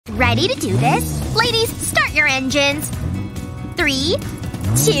Ready to do this? Ladies, start your engines. 3,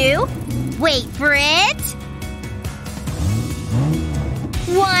 2, wait for it.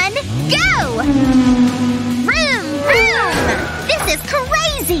 1, go! Vroom, vroom! This is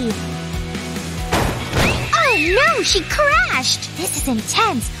crazy! Oh no, she crashed! This is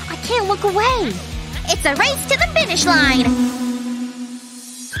intense. I can't look away. It's a race to the finish line.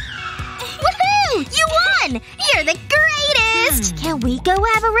 Woohoo! You won! You're the greatest! Can we go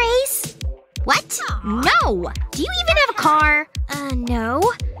have a race? What? No! Do you even have a car? No.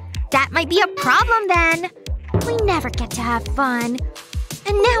 That might be a problem then. We never get to have fun.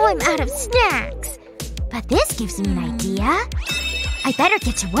 And now I'm out of snacks. But this gives me an idea. I better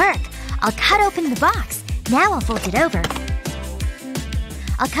get to work. I'll cut open the box. Now I'll fold it over.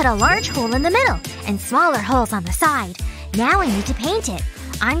 I'll cut a large hole in the middle and smaller holes on the side. Now I need to paint it.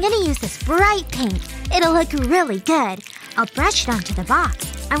 I'm gonna use this bright pink. It'll look really good. I'll brush it onto the box.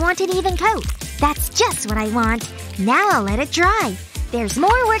 I want an even coat. That's just what I want. Now I'll let it dry. There's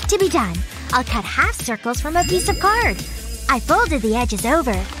more work to be done. I'll cut half circles from a piece of card. I folded the edges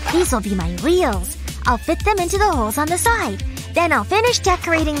over. These will be my wheels. I'll fit them into the holes on the side. Then I'll finish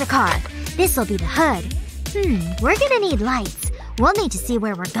decorating the car. This'll be the hood. We're gonna need lights. We'll need to see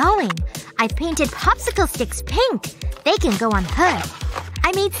where we're going. I've painted popsicle sticks pink. They can go on the hood.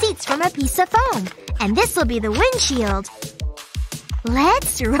 I made seats from a piece of foam. And this'll be the windshield.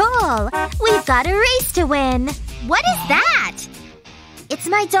 Let's roll! We've got a race to win! What is that? It's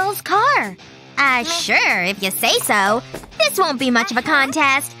my doll's car. Sure, if you say so. This won't be much of a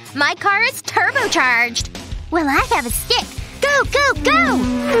contest. My car is turbocharged. Well, I have a stick. Go, go, go!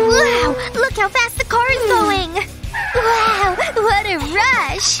 Wow! Look how fast the car is going! Wow! What a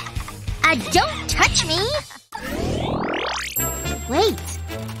rush! Don't touch me! Wait.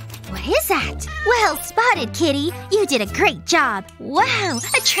 What is that? Well spotted, kitty. You did a great job. Wow,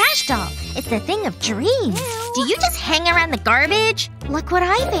 a trash doll. It's the thing of dreams. Do you just hang around the garbage? Look what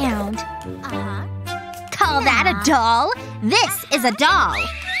I found. Call that a doll? This is a doll.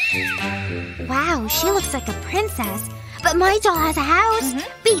 Wow, she looks like a princess. But my doll has a house.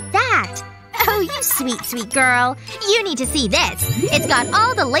 Beat that. Oh, you sweet, sweet girl. You need to see this. It's got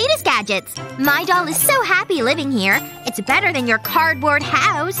all the latest gadgets. My doll is so happy living here. It's better than your cardboard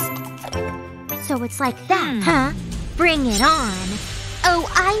house. So it's like that, huh? Bring it on. Oh,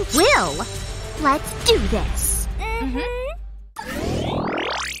 I will. Let's do this.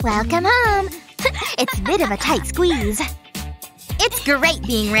 Welcome home. It's a bit of a tight squeeze. It's great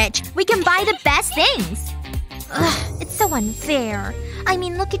being rich. We can buy the best things. Ugh, it's so unfair. I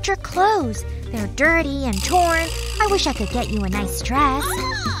mean, look at your clothes. They're dirty and torn. I wish I could get you a nice dress.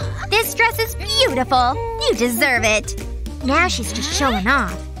 This dress is beautiful. You deserve it. Now she's just showing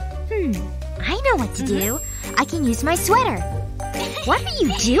off. I know what to do. I can use my sweater. What are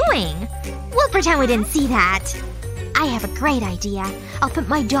you doing? We'll pretend we didn't see that. I have a great idea. I'll put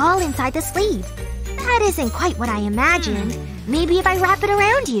my doll inside the sleeve. That isn't quite what I imagined. Maybe if I wrap it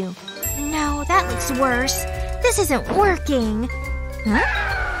around you. No, that looks worse. This isn't working. Huh?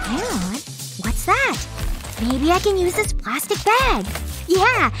 Hang on. What's that? Maybe I can use this plastic bag.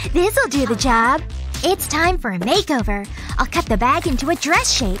 Yeah, this'll do the job. It's time for a makeover. I'll cut the bag into a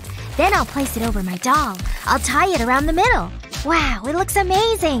dress shape. Then I'll place it over my doll. I'll tie it around the middle. Wow, it looks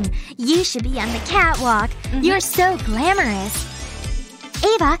amazing. You should be on the catwalk. You're so glamorous.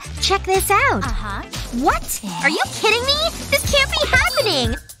 Ava, check this out. What? Are you kidding me? This can't be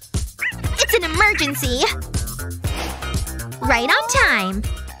happening! It's an emergency. Right on time.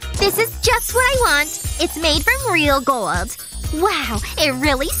 This is just what I want. It's made from real gold. Wow, it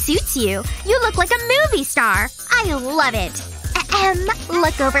really suits you. You look like a movie star. I love it.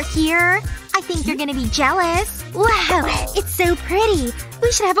 Look over here. I think you're gonna be jealous. Wow, it's so pretty.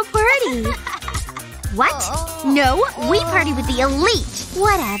 We should have a party. What? No, we party with the elite.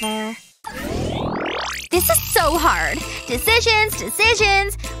 Whatever. This is so hard. Decisions,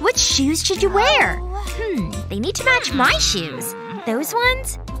 decisions. Which shoes should you wear? They need to match my shoes. Those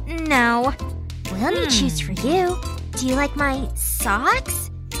ones? No. We'll need shoes for you. Do you like my socks?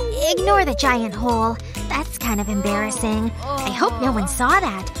 Ignore the giant hole. That's kind of embarrassing. I hope no one saw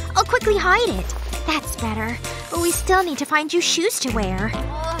that. I'll quickly hide it. That's better. But we still need to find you shoes to wear.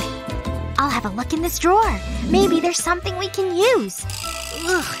 I'll have a look in this drawer. Maybe there's something we can use.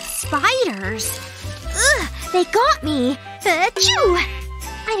 Ugh, spiders. Ugh, they got me. Achoo!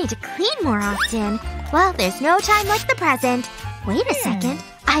 I need to clean more often. Well, there's no time like the present. Wait a second.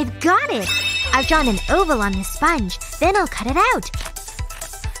 I've got it. I've drawn an oval on the sponge. Then I'll cut it out.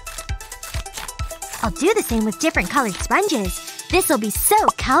 I'll do the same with different colored sponges. This'll be so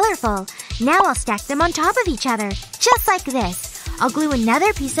colorful. Now I'll stack them on top of each other. Just like this. I'll glue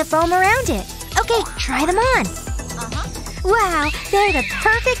another piece of foam around it. Okay, try them on. Wow, they're the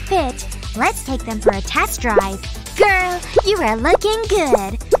perfect fit. Let's take them for a test drive. Girl, you are looking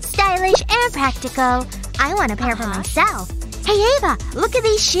good. Stylish and practical. I want a pair for myself. Hey Ava, look at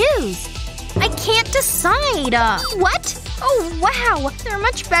these shoes. I can't decide. What? Oh wow, they're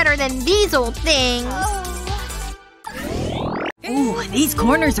much better than these old things. Ooh, these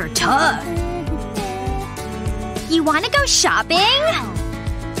corners are tough. You wanna go shopping?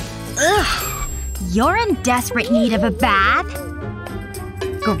 Ugh. You're in desperate need of a bath.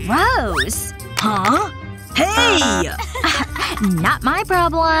 Gross. Huh? Hey! Not my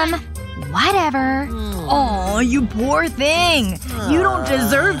problem. Whatever. Aw, you poor thing. You don't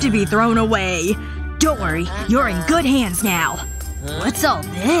deserve to be thrown away. Don't worry, you're in good hands now. What's all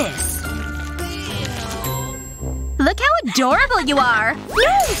this? Look how adorable you are.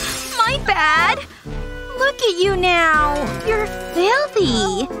 My bad. Look at you now. You're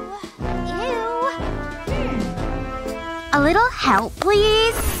filthy. Ew. A little help,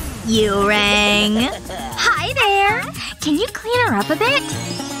 please? You rang. Hi there. Can you clean her up a bit?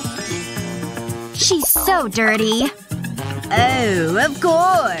 She's so dirty. Oh, of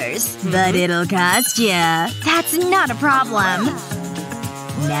course. But it'll cost ya. That's not a problem.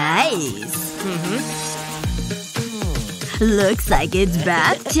 Nice. Looks like it's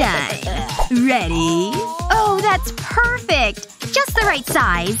bath time. Ready? Oh, that's perfect. Just the right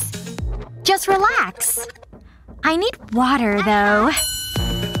size. Just relax. I need water, though.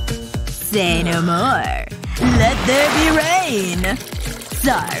 Say no more. Let there be rain.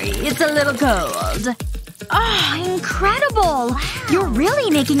 Sorry, it's a little cold. Oh, incredible! You're really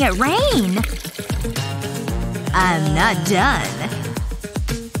making it rain. I'm not done.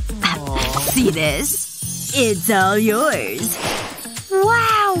 See this? It's all yours.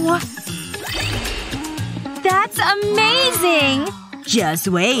 Wow! That's amazing! Just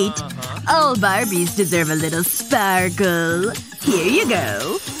wait. All Barbies deserve a little sparkle. Here you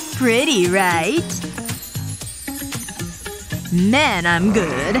go. Pretty, right? Man, I'm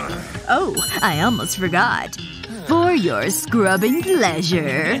good. Oh, I almost forgot. For your scrubbing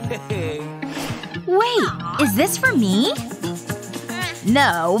pleasure. Wait, is this for me?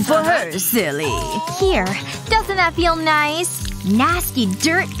 No, for her, silly. Here. Doesn't that feel nice? Nasty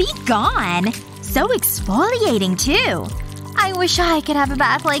dirt, be gone. So exfoliating, too. I wish I could have a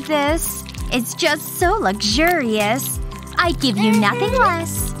bath like this. It's just so luxurious. I'd give you nothing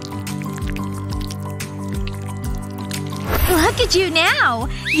less. Look at you now!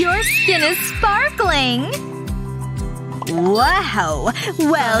 Your skin is sparkling! Wow.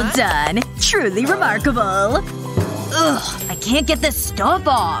 Well done. Truly remarkable. Ugh, I can't get this stuff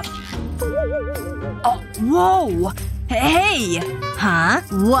off. Oh, whoa. Hey! Huh?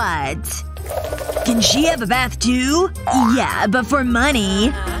 What? Can she have a bath too? Yeah, but for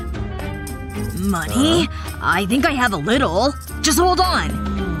money. Money? I think I have a little. Just hold on.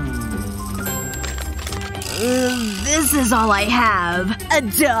 This is all I have.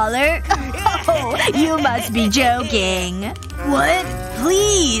 $1? Oh, you must be joking. What?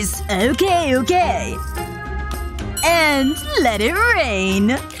 Please. Okay, okay. And let it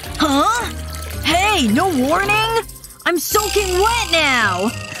rain. Huh? Hey, no warning? I'm soaking wet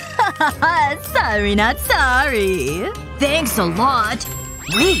now. Sorry not sorry. Thanks a lot.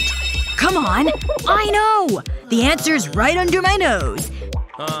 Wait. Come on. I know! The answer's right under my nose.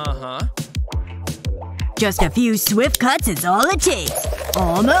 Just a few swift cuts is all it takes.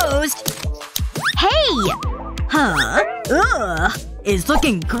 Almost. Hey! Huh? Ugh. It's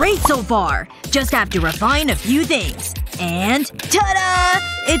looking great so far. Just have to refine a few things. And ta-da!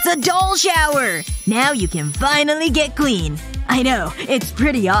 It's a doll shower! Now you can finally get clean. I know. It's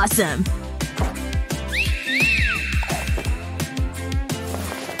pretty awesome.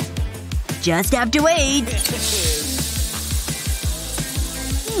 Just have to wait.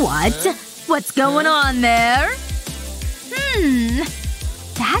 What? What's going on there?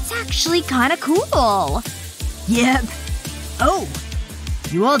 That's actually kinda cool. Yep. Oh.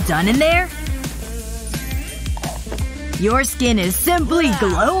 You all done in there? Your skin is simply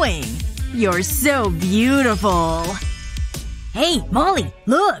glowing. You're so beautiful. Hey, Molly,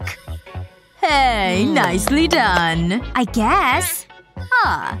 look. Hey, nicely done. I guess.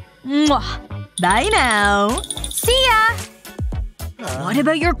 Mwah. Bye now. See ya! What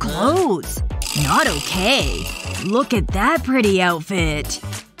about your clothes? Not okay. Look at that pretty outfit.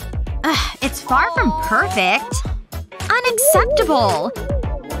 It's far from perfect. Unacceptable.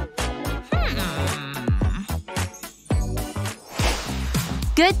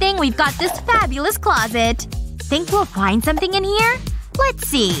 Good thing we've got this fabulous closet. Think we'll find something in here? Let's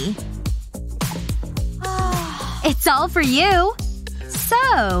see. It's all for you.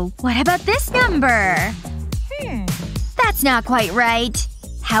 So, what about this number? That's not quite right.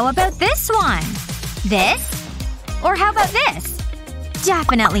 How about this one? This? Or how about this?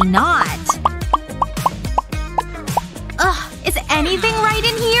 Definitely not. Ugh, is anything right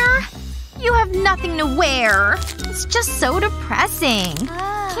in here? You have nothing to wear. It's just so depressing.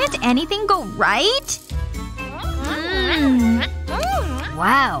 Can't anything go right?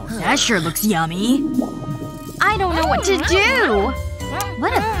 Wow, that sure looks yummy. I don't know what to do.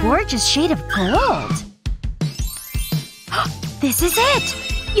 What a gorgeous shade of gold. This is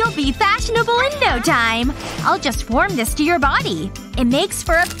it! You'll be fashionable in no time. I'll just form this to your body. It makes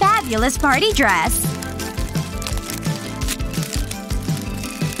for a fabulous party dress.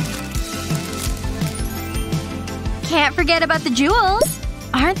 Can't forget about the jewels.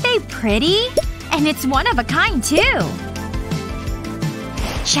 Aren't they pretty? And it's one of a kind, too.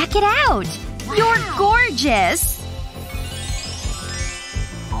 Check it out! Wow. You're gorgeous!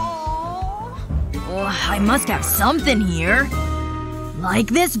 Oh, I must have something here. Like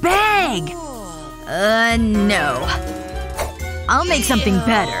this bag! No. I'll make something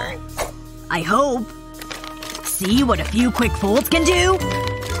better. I hope. See what a few quick folds can do?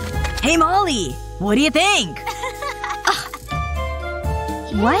 Hey Molly! What do you think?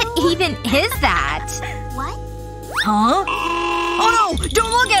 What even is that? What? Huh? Oh no!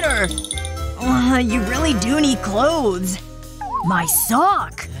 Don't look at her! You really do need clothes. My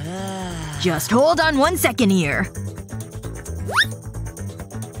sock! Just hold on 1 second here.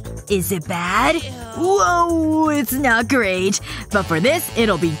 Is it bad? Whoa, it's not great. But for this,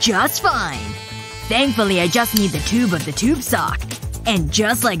 it'll be just fine. Thankfully, I just need the tube of the tube sock. And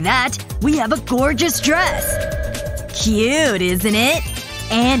just like that, we have a gorgeous dress. Cute, isn't it?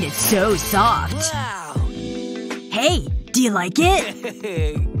 And it's so soft. Wow. Hey, do you like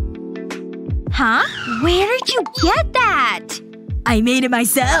it? Huh? Where did you get that? I made it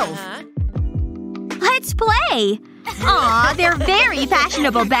myself. Let's play! Aw, they're very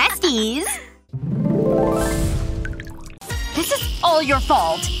fashionable besties. This is all your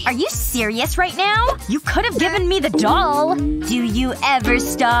fault. Are you serious right now? You could have given me the doll. Do you ever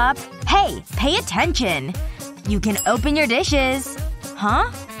stop? Hey, pay attention. You can open your dishes.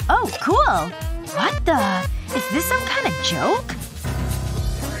 Huh? Oh, cool. What the? Is this some kind of joke?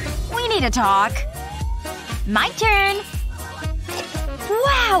 We need to talk. My turn.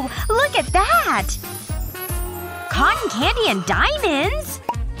 Wow! Look at that! Cotton candy and diamonds?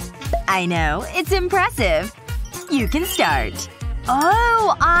 I know. It's impressive. You can start.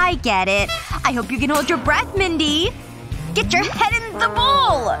 Oh, I get it. I hope you can hold your breath, Mindy. Get your head in the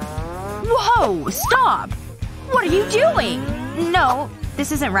bowl! Whoa! Stop! What are you doing? No.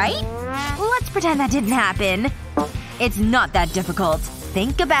 This isn't right? Let's pretend that didn't happen. It's not that difficult.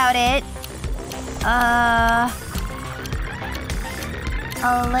 Think about it.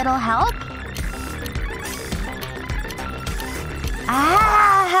 A little help?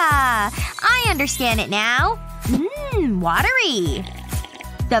 Ah! I understand it now. Watery.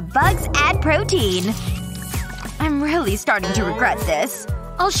 The bugs add protein. I'm really starting to regret this.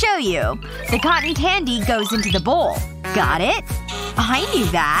 I'll show you. The cotton candy goes into the bowl. Got it? I knew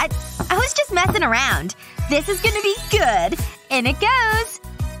that. I was just messing around. This is gonna be good. In it goes.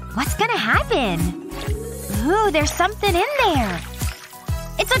 What's gonna happen? Ooh, there's something in there.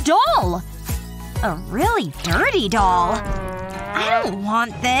 It's a doll! A really dirty doll. I don't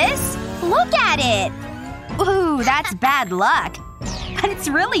want this. Look at it! Ooh, that's bad luck. But it's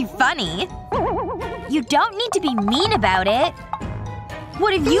really funny. You don't need to be mean about it.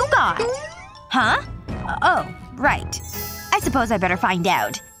 What have you got? Huh? Oh, right. I suppose I better find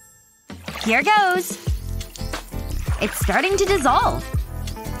out. Here goes. It's starting to dissolve.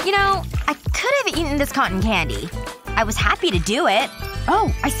 You know, I could have eaten this cotton candy. I was happy to do it.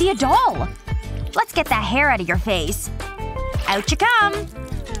 Oh, I see a doll. Let's get that hair out of your face. Out you come.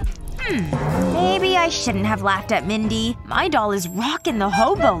 Maybe I shouldn't have laughed at Mindy. My doll is rockin' the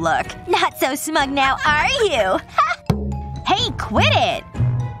hobo look. Not so smug now, are you? Hey, quit it!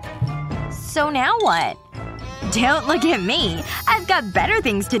 So now what? Don't look at me. I've got better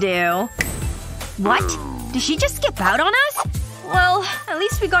things to do. What? Did she just skip out on us? Well, at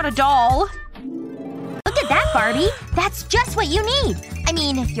least we got a doll. Look at that, Barbie. That's just what you need. I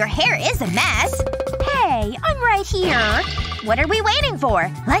mean, your hair is a mess. Hey, I'm right here. What are we waiting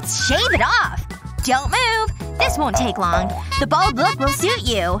for? Let's shave it off. Don't move. This won't take long. The bald look will suit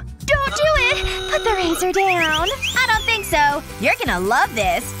you. Don't do it! Put the razor down. I don't think so. You're gonna love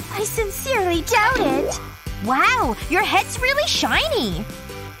this. I sincerely doubt it. Wow, your head's really shiny.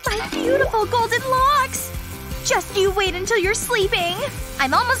 My beautiful golden locks. Just you wait until you're sleeping.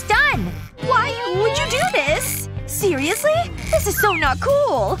 I'm almost done. Why would you do this? Seriously? This is so not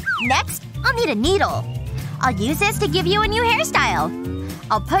cool. Next, I'll need a needle. I'll use this to give you a new hairstyle.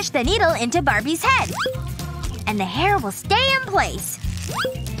 I'll push the needle into Barbie's head. And the hair will stay in place.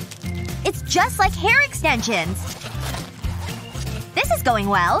 It's just like hair extensions. This is going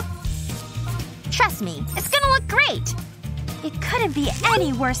well. Trust me, it's gonna look great. It couldn't be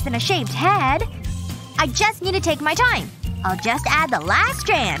any worse than a shaved head. I just need to take my time. I'll just add the last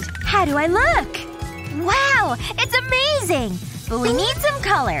strand. How do I look? Wow! It's amazing! But we need some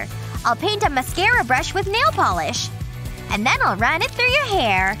color. I'll paint a mascara brush with nail polish. And then I'll run it through your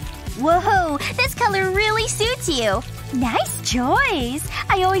hair. Whoa! This color really suits you. Nice choice.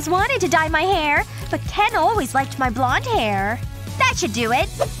 I always wanted to dye my hair. But Ken always liked my blonde hair. That should do it.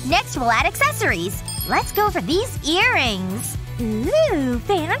 Next we'll add accessories. Let's go for these earrings. Ooh,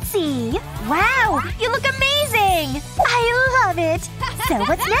 fancy. Wow! You look amazing! I love it. So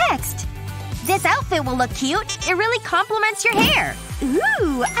what's next? This outfit will look cute. It really complements your hair.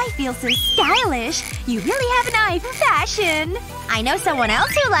 Ooh, I feel so stylish. You really have an eye for fashion. I know someone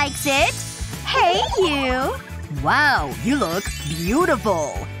else who likes it. Hey, you. Wow, you look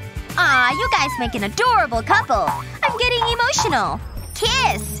beautiful. Aw, you guys make an adorable couple. I'm getting emotional.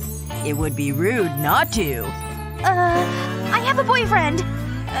 Kiss. It would be rude not to. I have a boyfriend.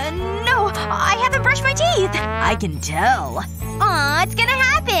 No, I haven't brushed my teeth. I can tell. Aw, it's gonna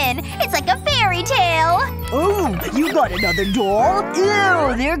happen. It's like a fairy tale. Oh, you got another doll?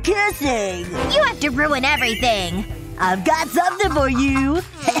 Ew, they're kissing. You have to ruin everything. I've got something for you.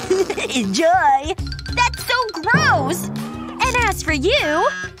 Enjoy. That's so gross. And as for you…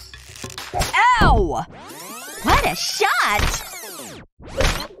 Ow! What a shot!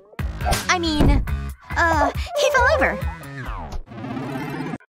 I mean… he fell over.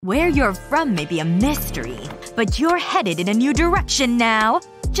 Where you're from may be a mystery, but you're headed in a new direction now.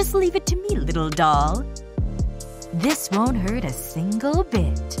 Just leave it to me, little doll. This won't hurt a single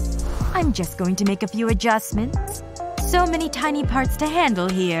bit. I'm just going to make a few adjustments. So many tiny parts to handle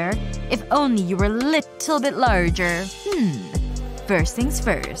here. If only you were a little bit larger. First things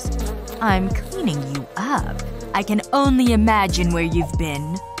first. I'm cleaning you up. I can only imagine where you've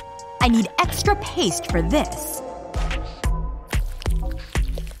been. I need extra paste for this.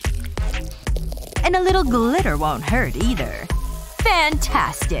 And a little glitter won't hurt either.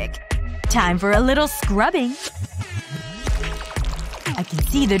 Fantastic! Time for a little scrubbing. I can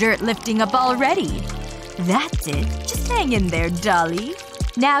see the dirt lifting up already. That's it. Just hang in there, dolly.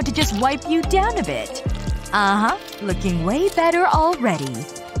 Now to just wipe you down a bit. Uh-huh. Looking way better already.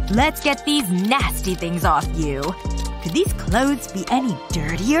 Let's get these nasty things off you. Could these clothes be any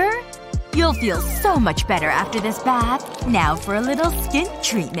dirtier? You'll feel so much better after this bath. Now for a little skin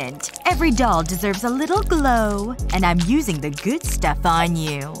treatment. Every doll deserves a little glow. And I'm using the good stuff on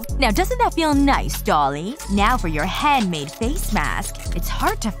you. Now doesn't that feel nice, dolly? Now for your handmade face mask. It's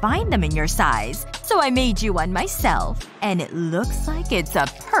hard to find them in your size. So I made you one myself. And it looks like it's a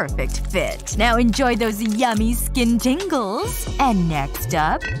perfect fit. Now enjoy those yummy skin tingles. And next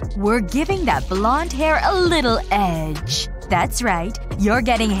up, we're giving that blonde hair a little edge. That's right. You're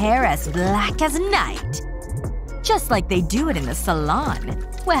getting hair as black as night. Just like they do it in the salon.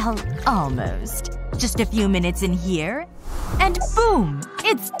 Well, almost. Just a few minutes in here. And boom!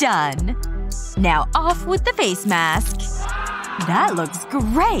 It's done. Now off with the face mask. That looks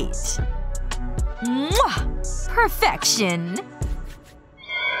great. Mwah! Perfection.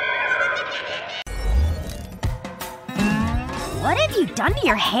 What have you done to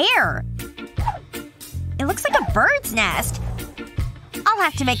your hair? It looks like a bird's nest. I'll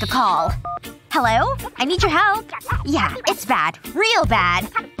have to make a call. Hello? I need your help. Yeah, it's bad. Real bad.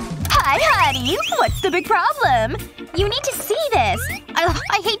 Hi, honey. What's the big problem? You need to see this.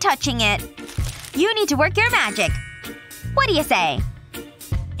 I hate touching it. You need to work your magic. What do you say?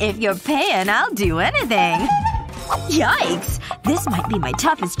 If you're paying, I'll do anything. Yikes. This might be my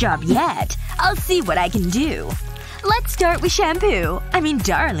toughest job yet. I'll see what I can do. Let's start with shampoo. I mean,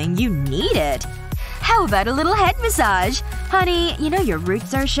 darling, you need it. How about a little head massage? Honey, you know your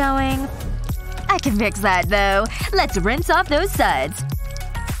roots are showing. I can fix that, though. Let's rinse off those suds.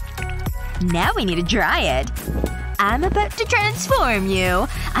 Now we need to dry it. I'm about to transform you.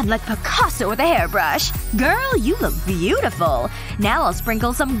 I'm like Picasso with a hairbrush. Girl, you look beautiful. Now I'll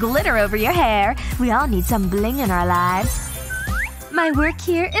sprinkle some glitter over your hair. We all need some bling in our lives. My work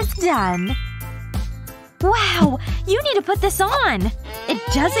here is done. Wow! You need to put this on! It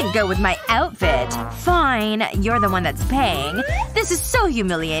doesn't go with my outfit. Fine. You're the one that's paying. This is so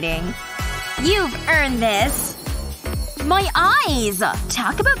humiliating. You've earned this. My eyes!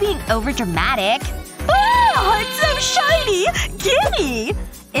 Talk about being overdramatic. Oh, it's so shiny! Gimme!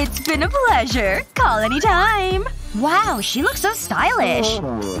 It's been a pleasure. Call anytime. Wow, she looks so stylish.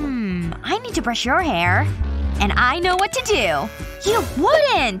 I need to brush your hair. And I know what to do. You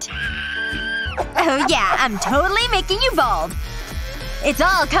wouldn't! Oh yeah, I'm totally making you bald. It's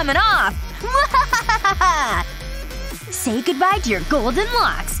all coming off. Say goodbye to your golden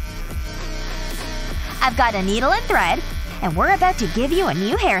locks. I've got a needle and thread, and we're about to give you a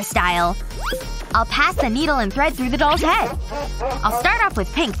new hairstyle. I'll pass the needle and thread through the doll's head. I'll start off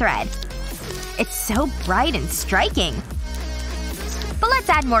with pink thread. It's so bright and striking. But let's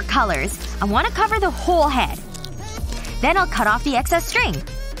add more colors. I want to cover the whole head. Then I'll cut off the excess string.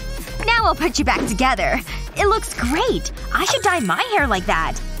 Now I'll put you back together. It looks great. I should dye my hair like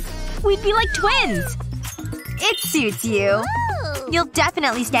that. We'd be like twins. It suits you. You'll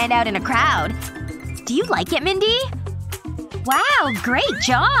definitely stand out in a crowd. Do you like it, Mindy? Wow, great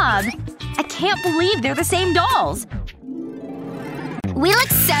job! I can't believe they're the same dolls. We look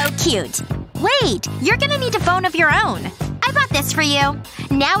so cute. Wait, you're gonna need a phone of your own. I bought this for you.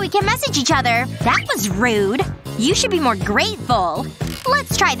 Now we can message each other. That was rude. You should be more grateful.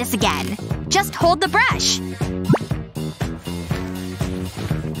 Let's try this again. Just hold the brush.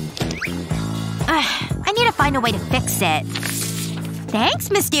 I need to find a way to fix it. Thanks,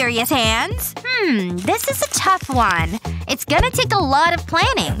 mysterious hands. This is a tough one. It's gonna take a lot of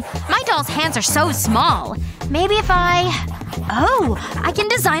planning. My doll's hands are so small. Maybe if Oh, I can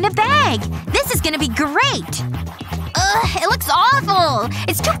design a bag. This is gonna be great. Ugh, it looks awful.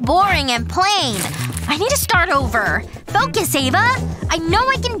 It's too boring and plain. I need to start over. Focus, Ava. I know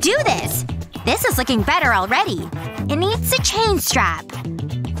I can do this. This is looking better already. It needs a chain strap.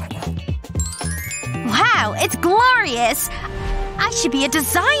 Wow, it's glorious. I should be a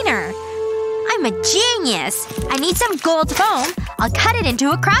designer. I'm a genius. I need some gold foam. I'll cut it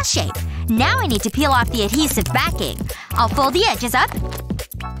into a cross shape. Now I need to peel off the adhesive backing. I'll fold the edges up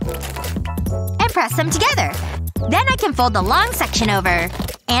and press them together. Then I can fold the long section over.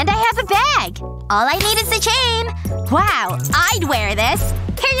 And I have a bag! All I need is the chain! Wow, I'd wear this!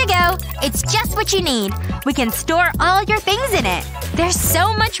 Here you go! It's just what you need. We can store all your things in it. There's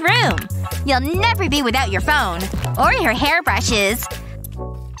so much room. You'll never be without your phone. Or your hairbrushes.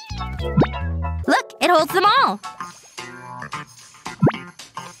 Look, it holds them all.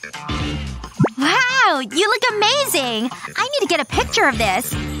 Wow, you look amazing! I need to get a picture of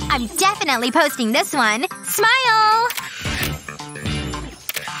this. I'm definitely posting this one. Smile!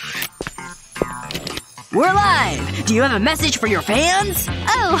 We're live! Do you have a message for your fans?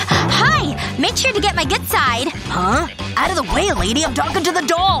 Oh, hi! Make sure to get my good side. Huh? Out of the way, lady! I'm talking to the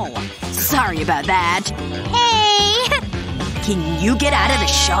doll! Sorry about that. Hey! Can you get out of the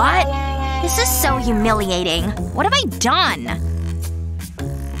shot? This is so humiliating. What have I done?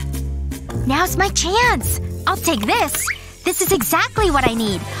 Now's my chance! I'll take this. This is exactly what I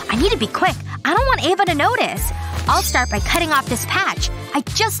need. I need to be quick. I don't want Ava to notice. I'll start by cutting off this patch. I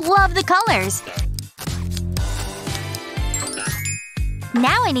just love the colors.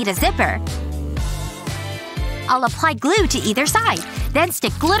 Now I need a zipper. I'll apply glue to either side. Then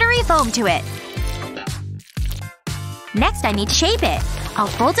stick glittery foam to it. Next I need to shape it. I'll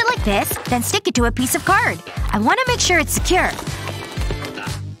fold it like this, then stick it to a piece of card. I want to make sure it's secure.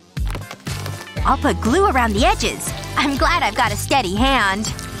 I'll put glue around the edges. I'm glad I've got a steady hand.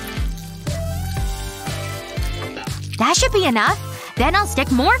 That should be enough. Then I'll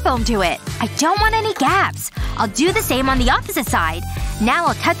stick more foam to it. I don't want any gaps. I'll do the same on the opposite side. Now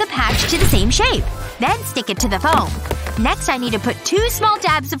I'll cut the patch to the same shape. Then stick it to the foam. Next I need to put 2 small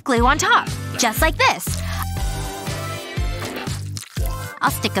dabs of glue on top. Just like this.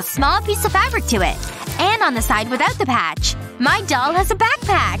 I'll stick a small piece of fabric to it. And on the side without the patch. My doll has a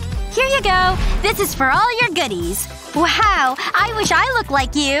backpack. Here you go. This is for all your goodies. Wow, I wish I looked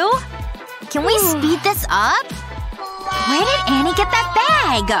like you. Can we speed this up? Where did Annie get that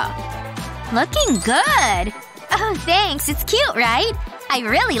bag? Looking good. Oh, thanks. It's cute, right? I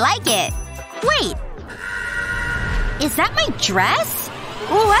really like it. Wait. Is that my dress?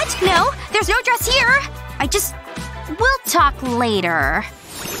 What? No. There's no dress here. We'll talk later.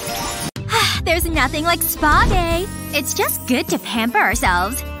 There's nothing like spa day. It's just good to pamper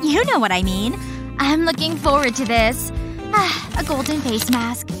ourselves. You know what I mean. I'm looking forward to this. A golden face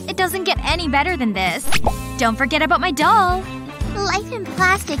mask. It doesn't get any better than this. Don't forget about my doll. Life in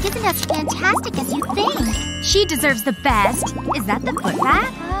plastic isn't as fantastic as you think. She deserves the best. Is that the foot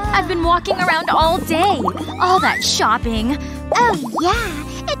bath? I've been walking around all day. All that shopping. Oh yeah.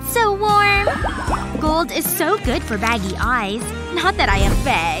 It's so warm. Gold is so good for baggy eyes. Not that I have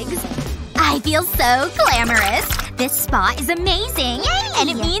bags. I feel so glamorous. This spa is amazing. Yay! And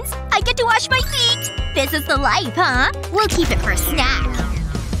it means I get to wash my feet. This is the life, huh? We'll keep it for a snack.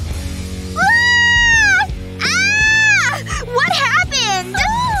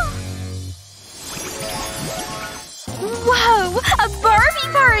 A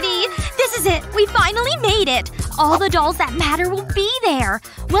Barbie party! This is it! We finally made it! All the dolls that matter will be there.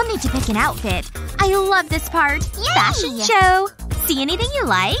 We'll need to pick an outfit. I love this part. Yay. Fashion show. See anything you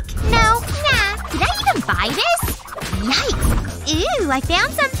like? No. Nah. Did I even buy this? Yikes. Ooh, I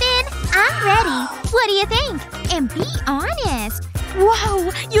found something. I'm ready. What do you think? And be honest.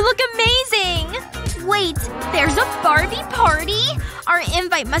 Whoa, you look amazing! Wait, there's a Barbie party? Our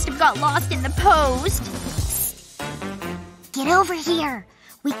invite must have got lost in the post. Get over here.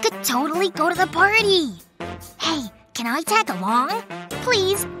 We could totally go to the party. Hey, can I tag along?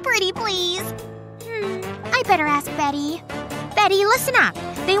 Please, pretty please. I better ask Betty. Betty, listen up.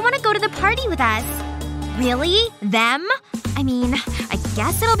 They want to go to the party with us. Really? Them? I mean, I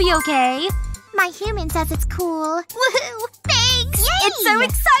guess it'll be okay. My human says it's cool. Woohoo! Thanks! Yay! It's so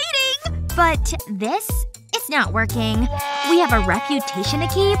exciting! But this is not working. We have a reputation to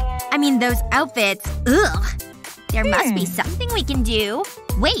keep. I mean, those outfits. Ugh. There must be something we can do.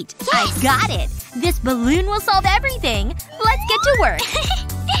 Wait, yes. I got it. This balloon will solve everything. Let's get to work.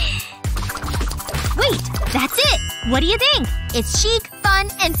 Wait, that's it! What do you think? It's chic, fun,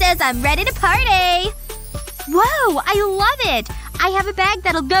 and says I'm ready to party! Whoa, I love it! I have a bag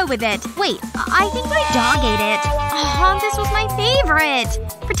that'll go with it. Wait, I think my dog ate it. Oh, this was my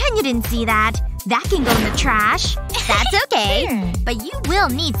favorite. Pretend you didn't see that. That can go in the trash. That's okay. But you will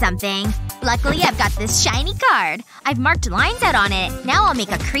need something. Luckily, I've got this shiny card. I've marked lines out on it. Now I'll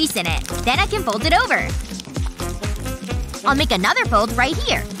make a crease in it. Then I can fold it over. I'll make another fold right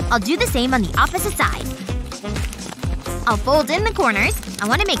here. I'll do the same on the opposite side. I'll fold in the corners. I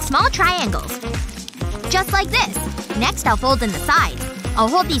want to make small triangles. Just like this. Next, I'll fold in the sides. I'll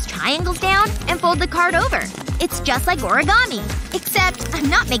hold these triangles down and fold the card over. It's just like origami. Except, I'm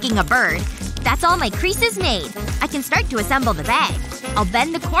not making a bird. That's all my creases made. I can start to assemble the bag. I'll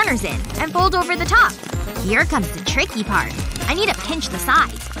bend the corners in and fold over the top. Here comes the tricky part. I need to pinch the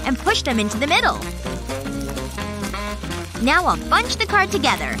sides and push them into the middle. Now I'll bunch the card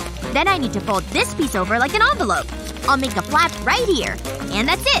together. Then I need to fold this piece over like an envelope. I'll make a flap right here. And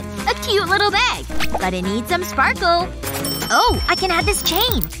that's it. A cute little bag. But it needs some sparkle. Oh, I can add this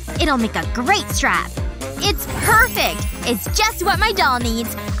chain. It'll make a great strap. It's perfect! It's just what my doll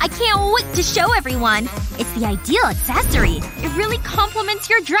needs. I can't wait to show everyone. It's the ideal accessory. It really complements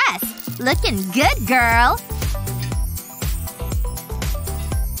your dress. Looking good, girl.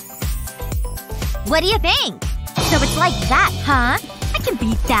 What do you think? So it's like that, huh? I can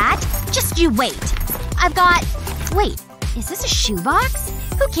beat that. Just you wait. I've got… Wait. Is this a shoebox?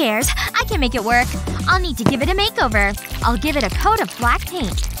 Who cares? I can make it work. I'll need to give it a makeover. I'll give it a coat of black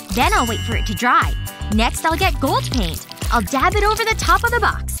paint. Then I'll wait for it to dry. Next, I'll get gold paint. I'll dab it over the top of the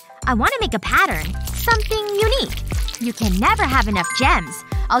box. I want to make a pattern. Something unique. You can never have enough gems.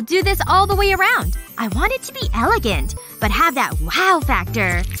 I'll do this all the way around. I want it to be elegant, but have that wow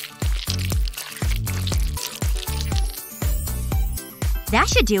factor. That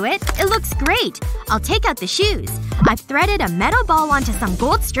should do it. It looks great. I'll take out the shoes. I've threaded a metal ball onto some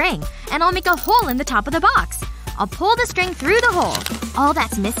gold string, and I'll make a hole in the top of the box. I'll pull the string through the hole. All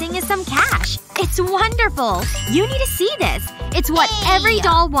that's missing is some cash. It's wonderful! You need to see this. It's what every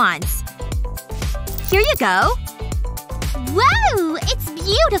doll wants. Here you go. Whoa! It's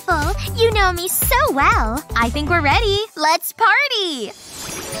beautiful! You know me so well. I think we're ready. Let's party!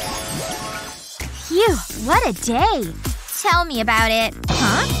 Phew. What a day. Tell me about it.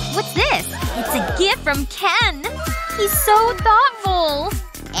 Huh? What's this? It's a gift from Ken. He's so thoughtful.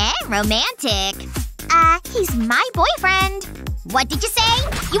 And romantic. He's my boyfriend. What did you say?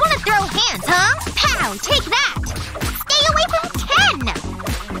 You wanna throw hands, huh? Pow! Take that! Stay away from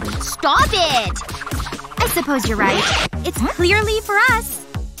Ken! Stop it! I suppose you're right. It's clearly for us.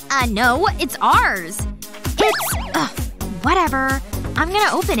 No. It's ours. It's… whatever. I'm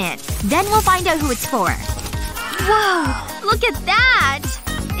gonna open it. Then we'll find out who it's for. Whoa! Look at that!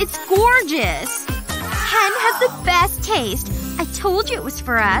 It's gorgeous! Ken has the best taste. I told you it was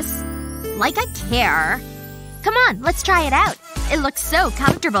for us. Like I care. Come on, let's try it out. It looks so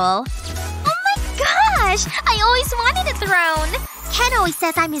comfortable. Oh my gosh! I always wanted a throne! Ken always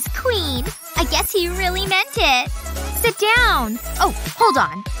says I'm his queen. I guess he really meant it. Sit down. Oh, hold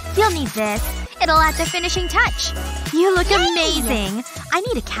on. You'll need this. It'll add the finishing touch. You look amazing. I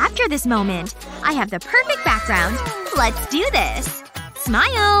need to capture this moment. I have the perfect background. Let's do this.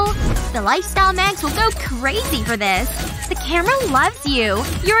 Smile. The lifestyle mags will go crazy for this. The camera loves you.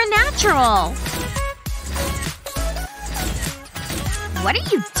 You're a natural. What are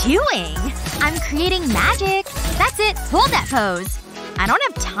you doing? I'm creating magic. That's it. Hold that pose. I don't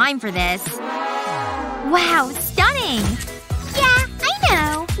have time for this. Wow. Stunning. Yeah, I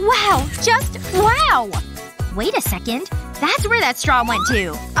know. Wow. Just wow. Wait a second. That's where that straw went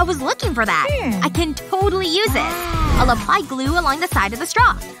to. I was looking for that. I can totally use it. I'll apply glue along the side of the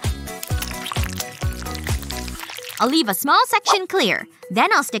straw. I'll leave a small section clear.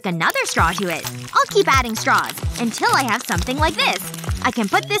 Then I'll stick another straw to it. I'll keep adding straws until I have something like this. I can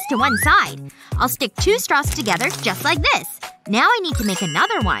put this to one side. I'll stick 2 straws together just like this. Now I need to make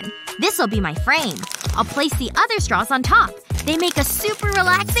another one. This'll be my frame. I'll place the other straws on top. They make a super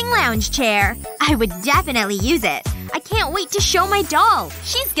relaxing lounge chair. I would definitely use it. I can't wait to show my doll.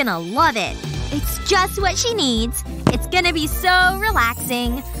 She's gonna love it. It's just what she needs. It's gonna be so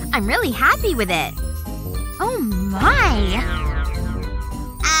relaxing. I'm really happy with it. Oh my.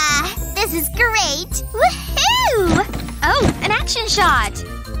 This is great. Woohoo! Oh, an action shot.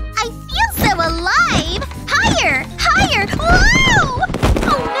 I feel so alive. Higher! Higher! Whoa!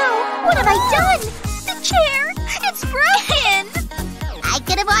 Oh no! What have I done? The chair! It's broken! I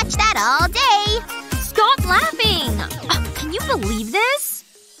could have watched that all day. Stop laughing! Can you believe this?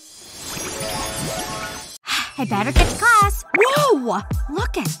 I better get to class. Whoa!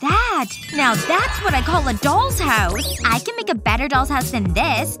 Look at that! Now that's what I call a doll's house. I can make a better doll's house than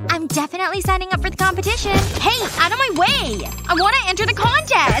this. I'm definitely signing up for the competition. Hey! Out of my way! I want to enter the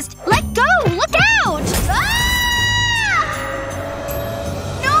contest! Let go! Look out! Ah!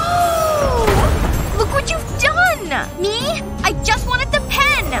 No! Look what you've done! Me? I just wanted the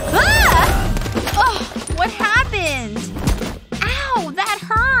pen! Ah! Oh, what happened? Ow, that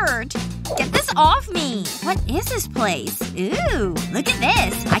hurt! Get this off me! What is this place? Ooh, look at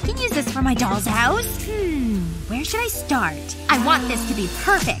this. I can use this for my doll's house. Where should I start? I want this to be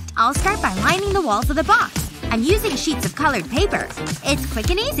perfect. I'll start by lining the walls of the box. I'm using sheets of colored paper. It's quick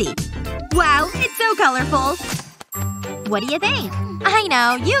and easy. Wow, it's so colorful. What do you think? I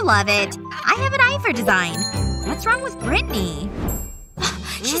know, you love it. I have an eye for design. What's wrong with Brittany?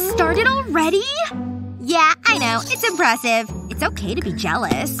 She started already? Yeah, I know. It's impressive. It's okay to be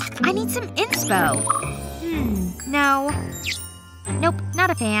jealous. I need some inspo. No. Nope,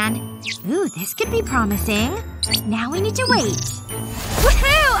 not a fan. Ooh, this could be promising. Now we need to wait.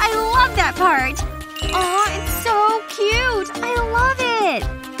 Woohoo! I love that part! Aw, it's so cute! I love it!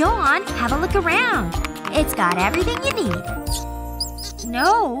 Go on, have a look around. It's got everything you need.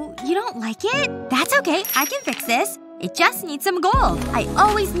 No, you don't like it? That's okay, I can fix this. It just needs some gold. I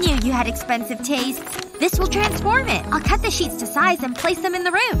always knew you had expensive taste. This will transform it. I'll cut the sheets to size and place them in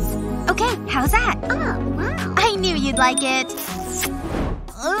the rooms. Okay, how's that? Oh, wow. I knew you'd like it.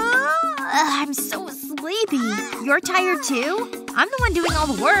 I'm so sleepy. You're tired too? I'm the one doing all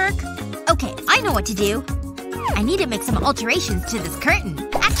the work. Okay, I know what to do. I need to make some alterations to this curtain.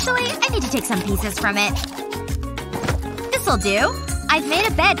 Actually, I need to take some pieces from it. This'll do. I've made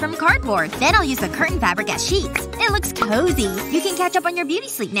a bed from cardboard. Then I'll use the curtain fabric as sheets. It looks cozy. You can catch up on your beauty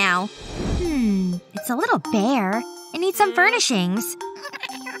sleep now. It's a little bare. It needs some furnishings.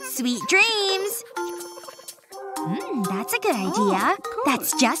 Sweet dreams! That's a good idea.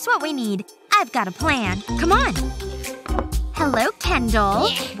 That's just what we need. I've got a plan. Come on. Hello, Kendall.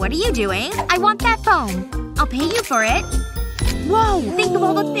 What are you doing? I want that phone. I'll pay you for it. Whoa! Think of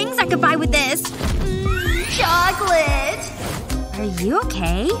all the things I could buy with this. Chocolate! Are you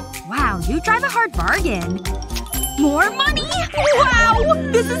okay? Wow, you drive a hard bargain. More money? Wow!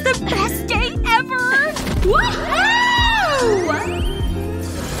 This is the best day ever! Woohoo!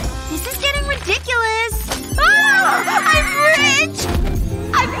 This is getting ridiculous. Ah! I'm rich!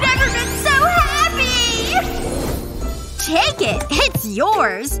 I've never been so happy! Take it! It's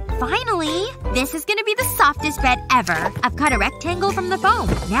yours! Finally! This is gonna be the softest bed ever. I've cut a rectangle from the foam.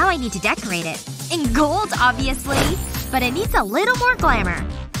 Now I need to decorate it. In gold, obviously. But it needs a little more glamour.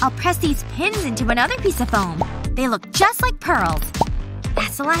 I'll press these pins into another piece of foam. They look just like pearls.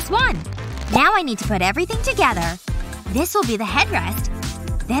 That's the last one. Now I need to put everything together. This will be the headrest.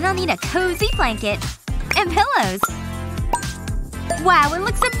 Then I'll need a cozy blanket. And pillows. Wow, it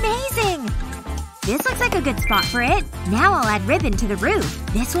looks amazing! This looks like a good spot for it. Now I'll add ribbon to the roof.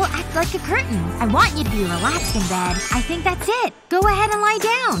 This will act like a curtain. I want you to be relaxed in bed. I think that's it. Go ahead and lie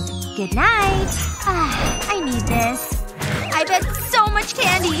down. Good night. I need this. I've had so much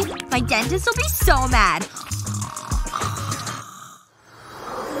candy. My dentist will be so mad.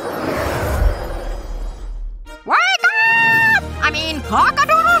 Wake up! I mean,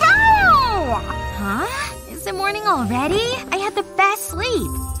 cock-a-doodle-doo! Huh? Is it morning already? I had the best sleep.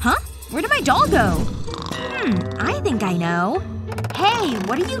 Huh? Where did my doll go? I think I know. Hey,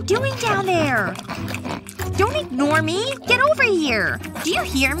 what are you doing down there? Don't ignore me. Get over here. Do you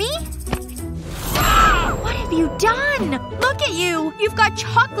hear me? What have you done? Look at you! You've got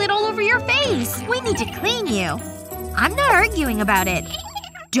chocolate all over your face! We need to clean you. I'm not arguing about it.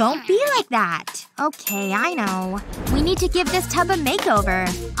 Don't be like that. Okay, I know. We need to give this tub a makeover.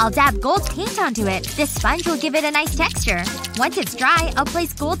 I'll dab gold paint onto it. This sponge will give it a nice texture. Once it's dry, I'll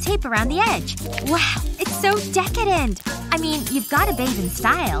place gold tape around the edge. Wow, it's so decadent! I mean, you've gotta bathe in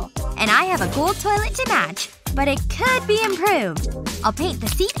style. And I have a gold toilet to match. But it could be improved. I'll paint the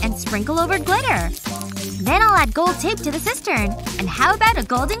seat and sprinkle over glitter. Then I'll add gold tape to the cistern. And how about a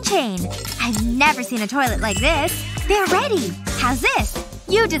golden chain? I've never seen a toilet like this. They're ready! How's this?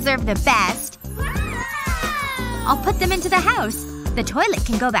 You deserve the best. I'll put them into the house. The toilet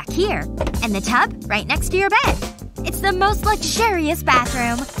can go back here. And the tub right next to your bed. It's the most luxurious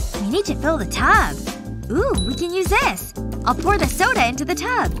bathroom. We need to fill the tub. Ooh, we can use this. I'll pour the soda into the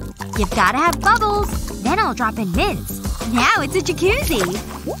tub. You've gotta have bubbles. Then I'll drop in mints. Now it's a jacuzzi.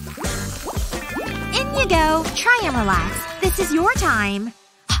 In you go. Try and relax. This is your time.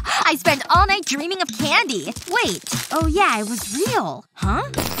 I spent all night dreaming of candy. Wait. Oh yeah, it was real. Huh?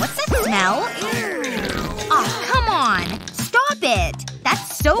 What's that smell? Oh, come on. Stop it.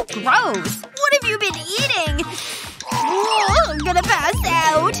 That's so gross. What have you been eating? Oh, I'm gonna pass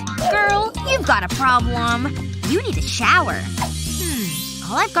out. Girl, you've got a problem. You need a shower.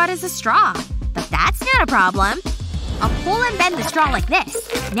 All I've got is a straw. But that's not a problem. I'll pull and bend the straw like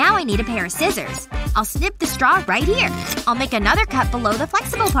this. Now I need a pair of scissors. I'll snip the straw right here. I'll make another cut below the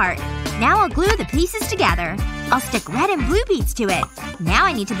flexible part. Now I'll glue the pieces together. I'll stick red and blue beads to it. Now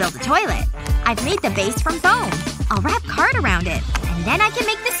I need to build a toilet. I've made the base from foam. I'll wrap card around it. And then I can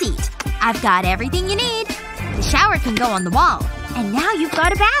make the seat. I've got everything you need. The shower can go on the wall. And now you've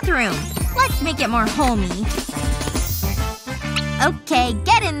got a bathroom. Let's make it more homey. Okay,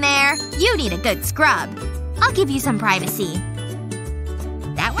 get in there. You need a good scrub. I'll give you some privacy.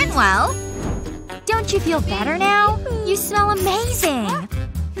 That went well. Don't you feel better now? You smell amazing.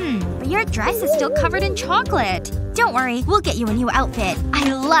 But your dress is still covered in chocolate. Don't worry, we'll get you a new outfit.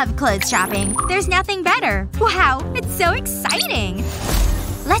 I love clothes shopping. There's nothing better. Wow, it's so exciting.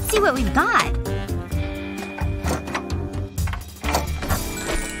 Let's see what we've got.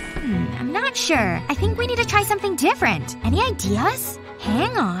 I'm not sure. I think we need to try something different. Any ideas?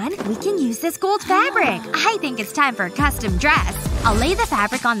 Hang on. We can use this gold fabric. I think it's time for a custom dress. I'll lay the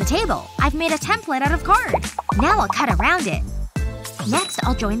fabric on the table. I've made a template out of card. Now I'll cut around it. Next,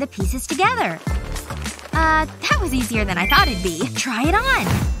 I'll join the pieces together. That was easier than I thought it'd be. Try it on.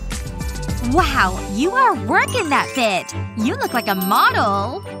 Wow, you are working that fit. You look like a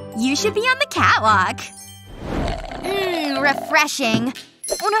model. You should be on the catwalk. Refreshing.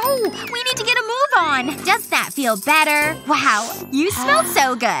 Oh no! We need to get a move on! Does that feel better? Wow. You smell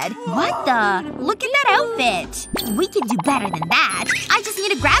so good. What the? Look at that outfit. We can do better than that. I just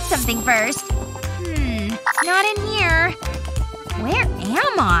need to grab something first. Not in here. Where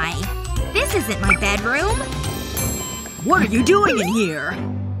am I? This isn't my bedroom. What are you doing in here?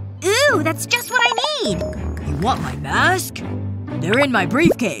 Ooh, that's just what I need. You want my mask? They're in my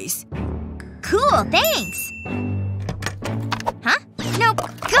briefcase. Cool, thanks. Huh? Nope.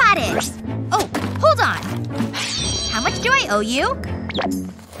 Got it! Oh, hold on. How much do I owe you?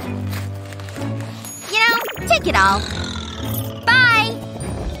 You know, take it all. Bye!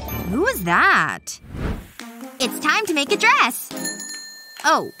 Who was that? It's time to make a dress.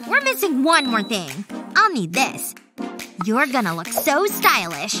 Oh, we're missing one more thing. I'll need this. You're gonna look so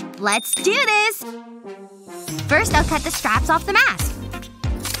stylish. Let's do this! First, I'll cut the straps off the mask.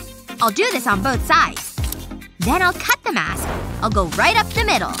 I'll do this on both sides. Then I'll cut the mask. I'll go right up the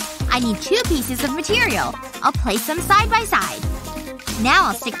middle. I need 2 pieces of material. I'll place them side by side. Now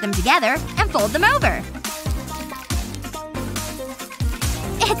I'll stick them together and fold them over.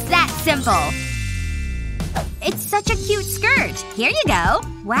 It's that simple. It's such a cute skirt. Here you go.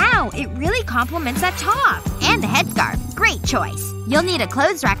 Wow, it really complements that top. And the headscarf. Great choice. You'll need a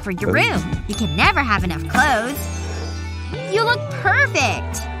clothes rack for your room. You can never have enough clothes. You look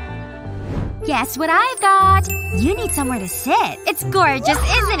perfect. Guess what I've got? You need somewhere to sit. It's gorgeous,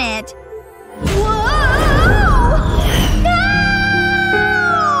 isn't it? Whoa! No!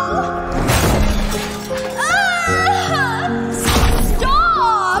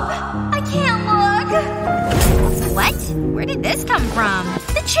 Stop! I can't look. What? Where did this come from?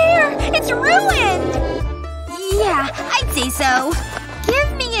 The chair! It's ruined! Yeah, I'd say so.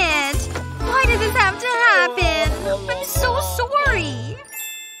 Give me it. Why did this have to happen? I'm so sorry.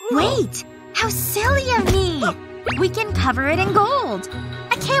 Wait! How silly of me! We can cover it in gold.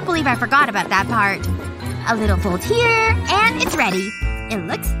 I can't believe I forgot about that part. A little fold here, and it's ready. It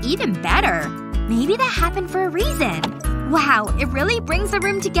looks even better. Maybe that happened for a reason. Wow, it really brings the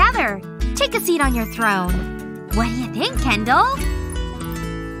room together. Take a seat on your throne. What do you think, Kendall?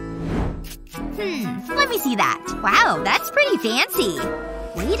 Let me see that. Wow, that's pretty fancy.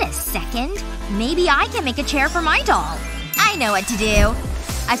 Wait a second. Maybe I can make a chair for my doll. I know what to do.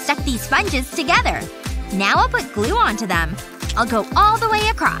 I've stuck these sponges together. Now I'll put glue onto them. I'll go all the way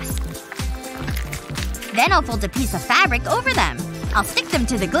across. Then I'll fold a piece of fabric over them. I'll stick them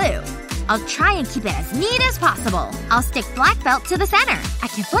to the glue. I'll try and keep it as neat as possible. I'll stick black felt to the center. I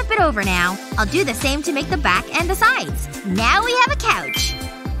can flip it over now. I'll do the same to make the back and the sides. Now we have a couch.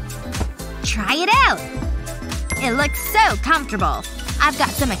 Try it out. It looks so comfortable. I've got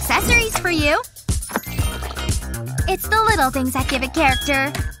some accessories for you. It's the little things that give it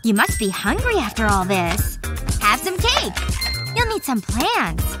character. You must be hungry after all this. Have some cake. You'll need some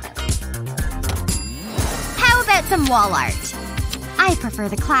plants. How about some wall art? I prefer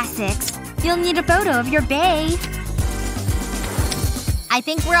the classics. You'll need a photo of your bae. I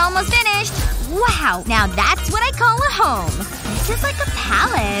think we're almost finished. Wow, now that's what I call a home. This is like a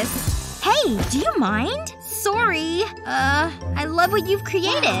palace. Hey, do you mind? Sorry. I love what you've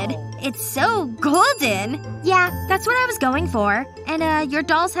created. It's so golden. Yeah, that's what I was going for. And, your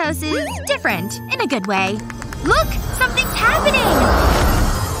doll's house is different. In a good way. Look! Something's happening!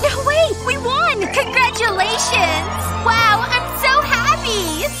 No way! We won! Congratulations! Wow, I'm so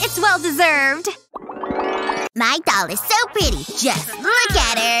happy! It's well deserved. My doll is so pretty. Just look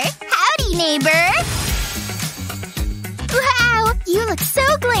at her. Howdy, neighbor. Wow, you look so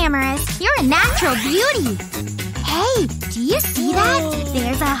glamorous. You're a natural beauty. Hey, do you see that?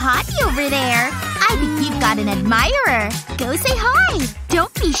 There's a hottie over there. I think you've got an admirer. Go say hi.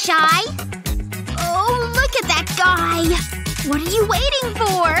 Don't be shy. Oh, look at that guy. What are you waiting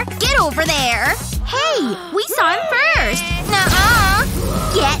for? Get over there. Hey, we saw him first. Nuh-uh.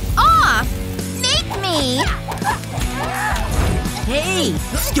 Get off. Make me. Hey!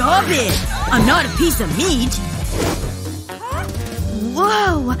 Stop it! I'm not a piece of meat!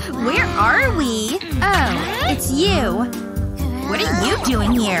 Whoa! Where are we? Oh, it's you. What are you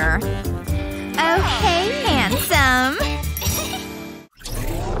doing here? Oh, hey, handsome.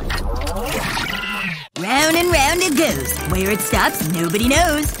 Round and round it goes. Where it stops, nobody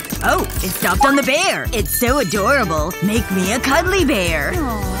knows. Oh, it stopped on the bear. It's so adorable. Make me a cuddly bear.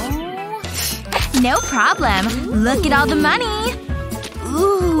 No problem. Look at all the money.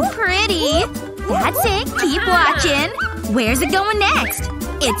 Ooh, pretty. That's it. Keep watching. Where's it going next?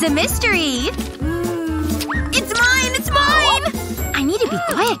 It's a mystery. It's mine! It's mine! I need to be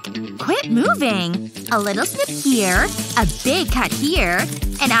quick. Quit moving. A little snip here. A big cut here.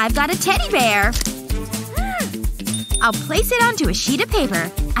 And I've got a teddy bear. I'll place it onto a sheet of paper.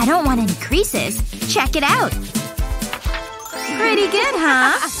 I don't want any creases. Check it out. Pretty good,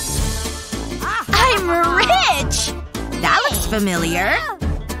 huh? I'm rich! That looks familiar.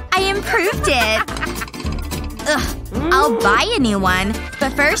 I improved it. Ugh. I'll buy a new one.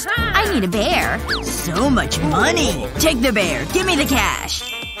 But first, I need a bear. So much money! Take the bear. Give me the cash.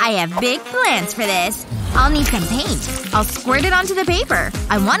 I have big plans for this. I'll need some paint. I'll squirt it onto the paper.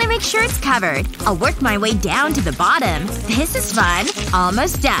 I want to make sure it's covered. I'll work my way down to the bottom. This is fun.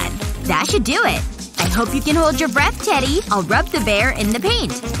 Almost done. That should do it. I hope you can hold your breath, Teddy. I'll rub the bear in the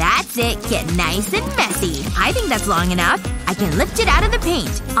paint. That's it. Get nice and messy. I think that's long enough. I can lift it out of the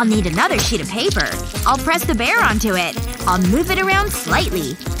paint. I'll need another sheet of paper. I'll press the bear onto it. I'll move it around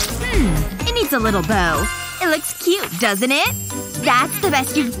slightly. It needs a little bow. It looks cute, doesn't it? That's the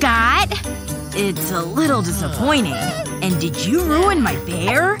best you've got? It's a little disappointing. And did you ruin my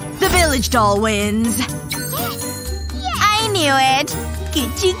bear? The village doll wins. I knew it.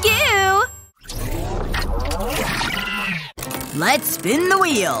 Good-you-goo. Let's spin the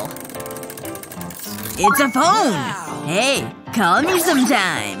wheel. It's a phone. Hey, call me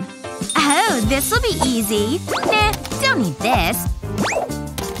sometime. Oh, this'll be easy. Nah, don't need this.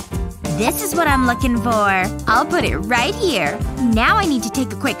 This is what I'm looking for. I'll put it right here. Now I need to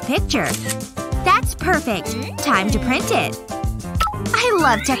take a quick picture. That's perfect. Time to print it. I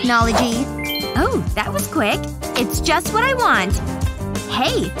love technology. Oh, that was quick. It's just what I want.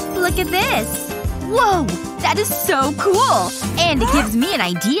 Hey, look at this. Whoa! That is so cool! And it gives me an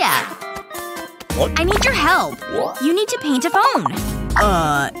idea. What? I need your help. You need to paint a phone.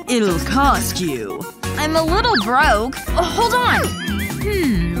 It'll cost you. I'm a little broke. Oh, hold on.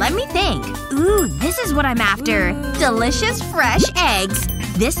 Let me think. Ooh, this is what I'm after. Delicious fresh eggs.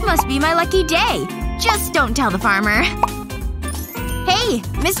 This must be my lucky day. Just don't tell the farmer. Hey,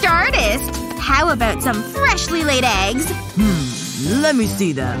 Mr. Artist. How about some freshly laid eggs? Let me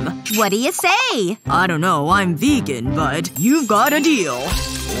see them. What do you say? I don't know, I'm vegan, but you've got a deal.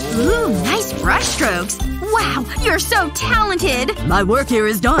 Ooh, nice brushstrokes. Wow, you're so talented. My work here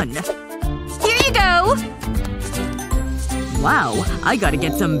is done. Here you go. Wow, I gotta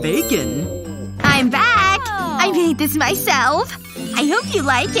get some bacon. I'm back. I made this myself. I hope you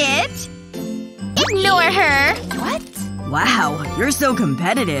like it. Ignore her! What? Wow, you're so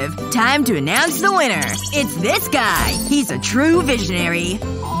competitive. Time to announce the winner. It's this guy. He's a true visionary.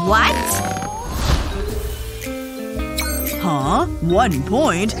 What? Huh? 1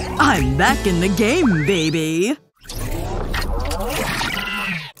 point? I'm back in the game, baby.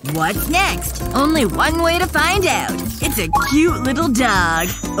 What's next? Only one way to find out. It's a cute little dog.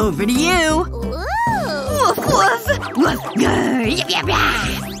 Over to you. Woof woof! Woof!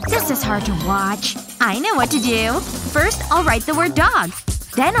 This is hard to watch. I know what to do. First, I'll write the word dog.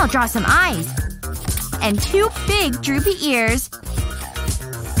 Then I'll draw some eyes. And 2 big droopy ears.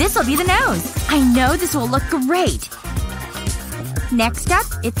 This'll be the nose. I know this will look great. Next up,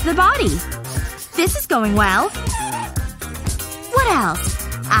 it's the body. This is going well. What else?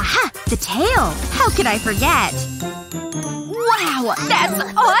 Aha! The tail! How could I forget? Wow! That's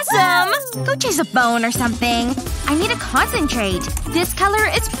awesome! Go chase a bone or something. I need to concentrate. This color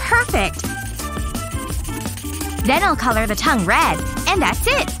is perfect. Then I'll color the tongue red. And that's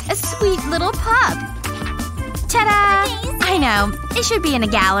it! A sweet little pup. Ta-da! I know. It should be in a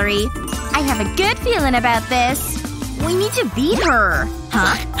gallery. I have a good feeling about this. We need to beat her.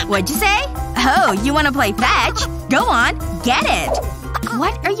 Huh? What'd you say? Oh, you wanna play fetch? Go on. Get it.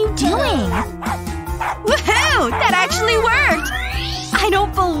 What are you doing? Woohoo! That actually worked! I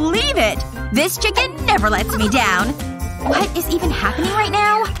don't believe it! This chicken never lets me down. What is even happening right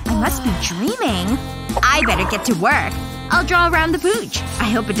now? I must be dreaming. I better get to work. I'll draw around the pooch. I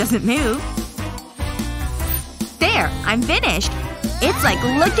hope it doesn't move. There. I'm finished. It's like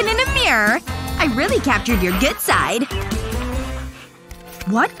looking in a mirror. I really captured your good side.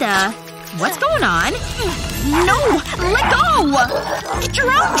 What the? What's going on? No! Let go! Get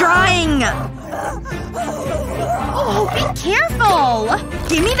your own drawing! Oh, be careful!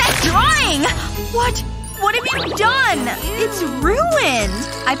 Give me that drawing! What? What have you done? It's ruined!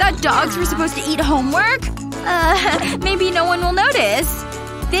 I thought dogs were supposed to eat homework? Maybe no one will notice.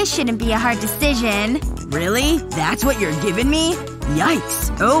 This shouldn't be a hard decision. Really? That's what you're giving me?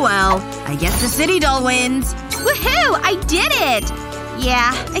 Yikes. Oh well. I guess the city doll wins. Woohoo! I did it!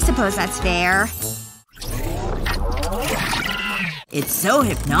 Yeah, I suppose that's fair. It's so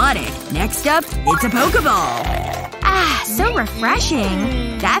hypnotic. Next up, it's a Pokeball. Ah, so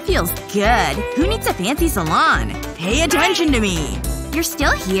refreshing. That feels good. Who needs a fancy salon? Pay attention to me. You're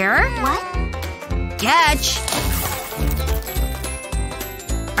still here? What? Catch!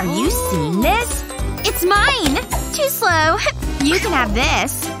 Are you seeing this? It's mine! Too slow. You can have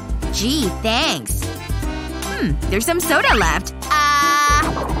this. Gee, thanks. There's some soda left.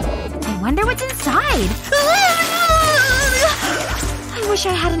 I wonder what's inside. I wish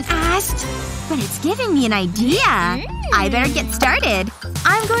I hadn't asked. But it's giving me an idea. I better get started.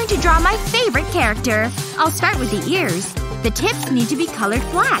 I'm going to draw my favorite character. I'll start with the ears. The tips need to be colored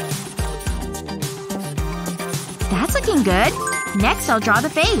black. That's looking good. Next I'll draw the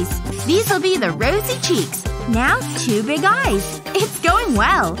face. These will be the rosy cheeks. Now 2 big eyes. It's going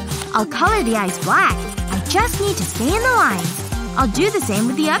well. I'll color the eyes black. I just need to stay in the lines. I'll do the same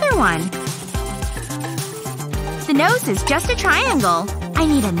with the other one. The nose is just a triangle. I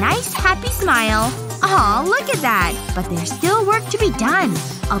need a nice, happy smile. Aw, look at that. But there's still work to be done.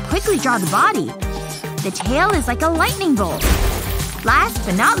 I'll quickly draw the body. The tail is like a lightning bolt. Last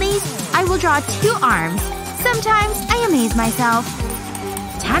but not least, I will draw 2 arms. Sometimes I amaze myself.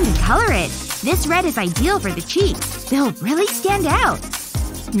 Time to color it. This red is ideal for the cheeks. They'll really stand out.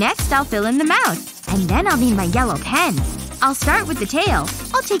 Next, I'll fill in the mouth. And then I'll need my yellow pen. I'll start with the tail.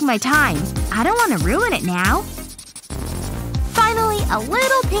 I'll take my time. I don't want to ruin it now. Finally, a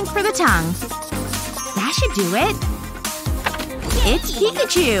little pink for the tongue. That should do it. It's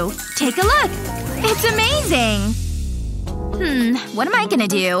Pikachu! Take a look! It's amazing! What am I gonna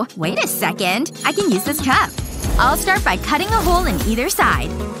do? Wait a second. I can use this cup. I'll start by cutting a hole in either side.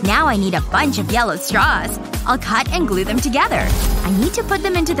 Now I need a bunch of yellow straws. I'll cut and glue them together. I need to put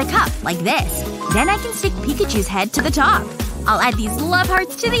them into the cup, like this. Then I can stick Pikachu's head to the top. I'll add these love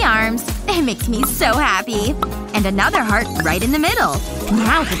hearts to the arms. It makes me so happy. And another heart right in the middle.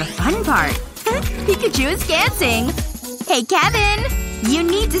 Now for the fun part. Pikachu is dancing. Hey, Kevin! You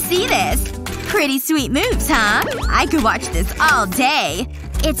need to see this. Pretty sweet moves, huh? I could watch this all day.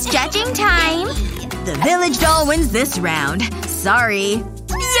 It's judging time. The village doll wins this round. Sorry.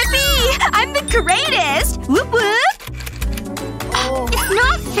 Yippee! I'm the greatest! Whoop whoop! It's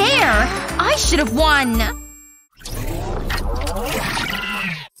not fair! I should have won!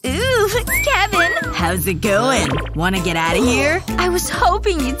 Ooh, Kevin! How's it going? Wanna get out of here? I was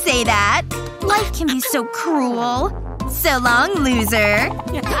hoping you'd say that. Life can be so cruel. So long, loser.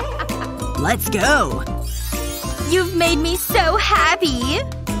 Let's go. You've made me so happy.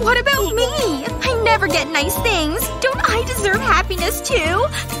 What about me? never get nice things. Don't I deserve happiness too?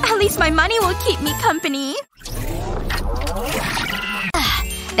 At least my money will keep me company.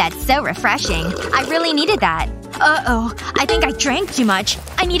 That's so refreshing. I really needed that. Uh-oh. I think I drank too much.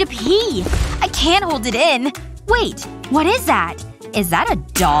 I need a pee. I can't hold it in. Wait. What is that? Is that a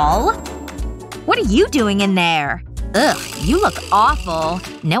doll? What are you doing in there? Ugh. You look awful.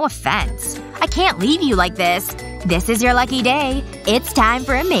 No offense. I can't leave you like this. This is your lucky day. It's time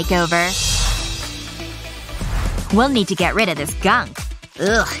for a makeover. We'll need to get rid of this gunk.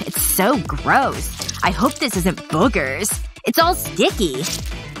 Ugh. It's so gross. I hope this isn't boogers. It's all sticky.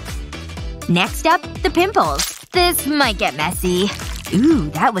 Next up, the pimples. This might get messy. Ooh,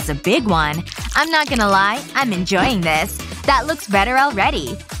 that was a big one. I'm not gonna lie, I'm enjoying this. That looks better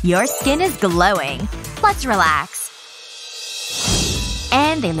already. Your skin is glowing. Let's relax.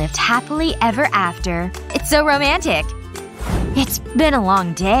 And they lived happily ever after. It's so romantic. It's been a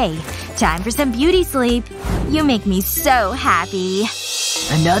long day. Time for some beauty sleep. You make me so happy.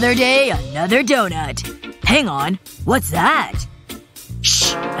 Another day, another donut. Hang on. What's that?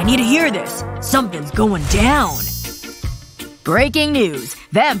 Shh! I need to hear this. Something's going down. Breaking news.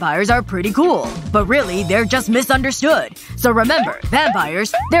 Vampires are pretty cool. But really, they're just misunderstood. So remember,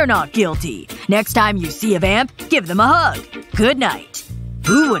 vampires, they're not guilty. Next time you see a vamp, give them a hug. Good night.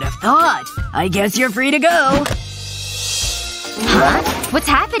 Who would have thought? I guess you're free to go. Huh? What's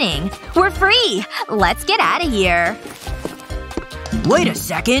happening? We're free! Let's get out of here. Wait a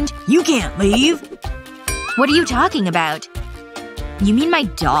second. You can't leave. What are you talking about? You mean my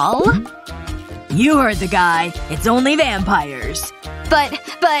doll? You heard the guy. It's only vampires. But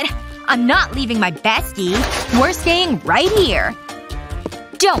I'm not leaving my bestie. We're staying right here.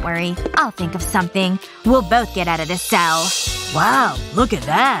 Don't worry. I'll think of something. We'll both get out of this cell. Wow, look at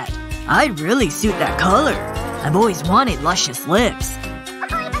that. I'd really suit that color. I've always wanted luscious lips.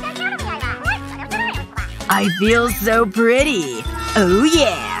 I feel so pretty. Oh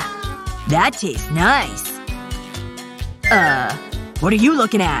yeah. That tastes nice. What are you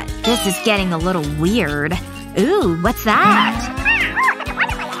looking at? This is getting a little weird. Ooh, what's that?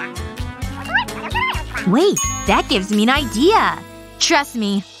 Wait, that gives me an idea. Trust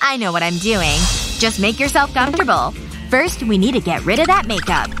me, I know what I'm doing. Just make yourself comfortable. First, we need to get rid of that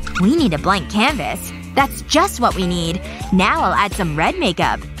makeup. We need a blank canvas. That's just what we need. Now I'll add some red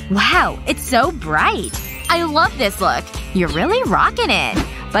makeup. Wow, it's so bright. I love this look. You're really rocking it.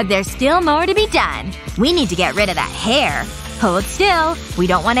 But there's still more to be done. We need to get rid of that hair. Hold still. We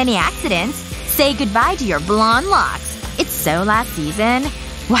don't want any accidents. Say goodbye to your blonde locks. It's so last season.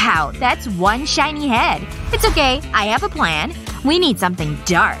 Wow, that's one shiny head. It's okay. I have a plan. We need something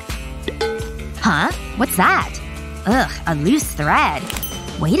dark. Huh? What's that? Ugh, a loose thread.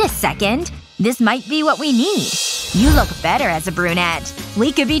 Wait a second. This might be what we need. You look better as a brunette.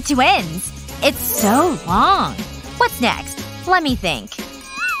 We could be twins. It's so long. What's next? Let me think.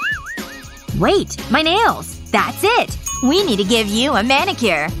 Wait, my nails. That's it. We need to give you a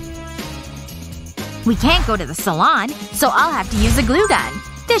manicure. We can't go to the salon, so I'll have to use a glue gun.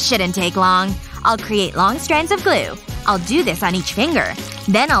 This shouldn't take long. I'll create long strands of glue. I'll do this on each finger.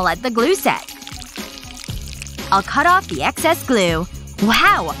 Then I'll let the glue set. I'll cut off the excess glue.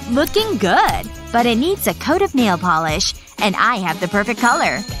 Wow, looking good. But it needs a coat of nail polish. And I have the perfect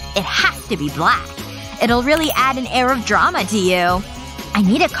color. It has to be black. It'll really add an air of drama to you. I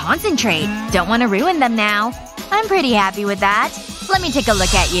need to concentrate. Don't want to ruin them now. I'm pretty happy with that. Let me take a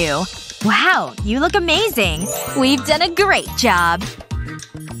look at you. Wow, you look amazing. We've done a great job.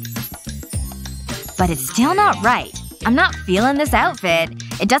 But it's still not right. I'm not feeling this outfit.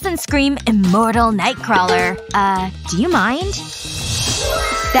 It doesn't scream immortal nightcrawler. Do you mind?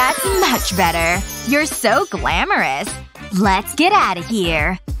 That's much better. You're so glamorous. Let's get out of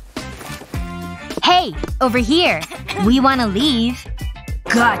here. Hey, over here. We want to leave.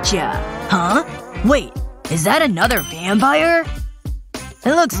 Gotcha. Huh? Wait. Is that another vampire?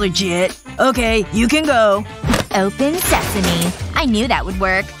 It looks legit. Okay, you can go. Open sesame. I knew that would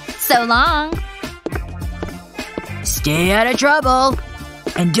work. So long. Stay out of trouble.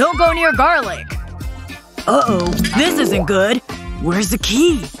 And don't go near garlic. Uh-oh. This isn't good. Where's the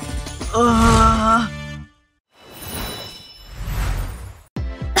key? Oh,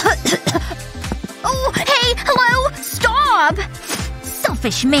 hey! Hello! Stop!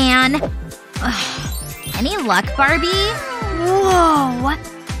 Selfish man. Any luck, Barbie? Whoa.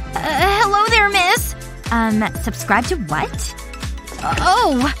 Hello there, miss. Subscribe to what?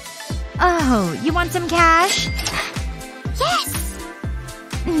 Oh, you want some cash? Yes!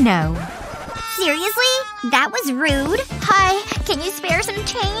 No. Seriously? That was rude. Hi, can you spare some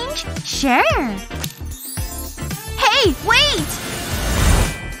change? Sure. Hey, wait!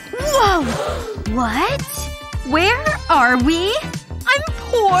 Whoa! What? Where are we? I'm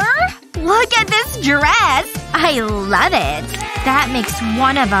poor? Look at this dress! I love it. That makes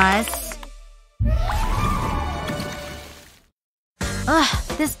one of us.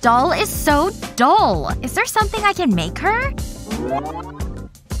 Ugh, this doll is so dull. Is there something I can make her?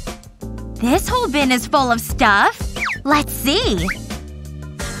 This whole bin is full of stuff. Let's see.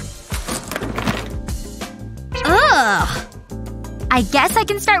 Ugh. I guess I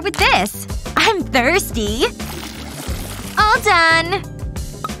can start with this. I'm thirsty. All done.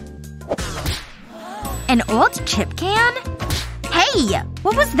 An old chip can? Hey!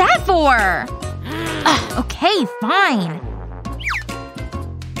 What was that for? Ugh, okay, fine.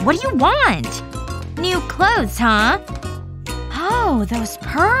 What do you want? New clothes, huh? Oh, those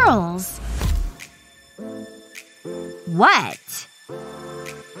pearls. What?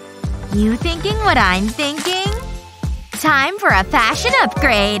 You thinking what I'm thinking? Time for a fashion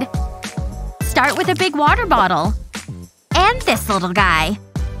upgrade. Start with a big water bottle. And this little guy.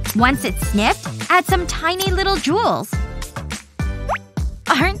 Once it's snipped, add some tiny little jewels.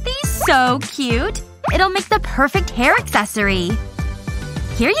 Aren't these so cute? It'll make the perfect hair accessory.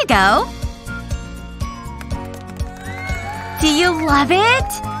 Here you go. Do you love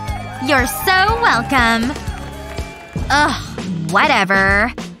it? You're so welcome. Ugh,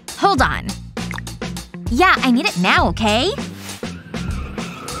 whatever. Hold on. Yeah, I need it now, okay?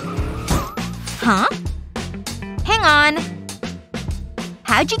 Huh? Hang on.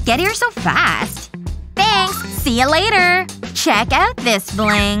 How'd you get here so fast? Thanks. See you later. Check out this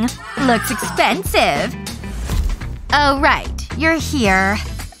bling. Looks expensive. Oh, right. You're here.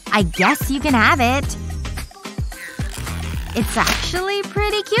 I guess you can have it. It's actually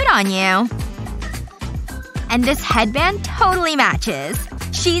pretty cute on you. And this headband totally matches.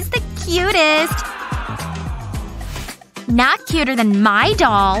 She's the cutest. Not cuter than my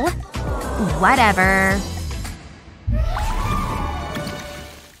doll. Whatever.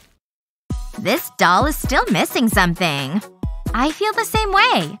 This doll is still missing something. I feel the same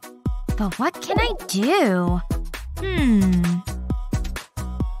way. But what can I do?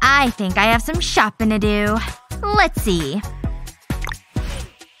 I think I have some shopping to do. Let's see.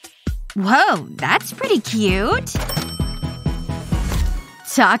 Whoa, that's pretty cute.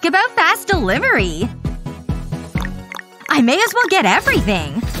 Talk about fast delivery. I may as well get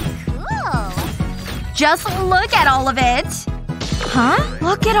everything. Cool. Just look at all of it. Huh?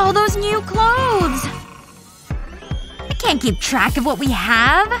 Look at all those new clothes. I can't keep track of what we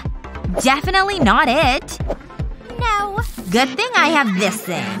have. Definitely not it. No. Good thing I have this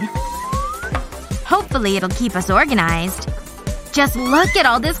thing. Hopefully it'll keep us organized. Just look at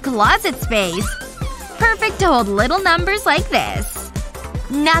all this closet space. Perfect to hold little numbers like this.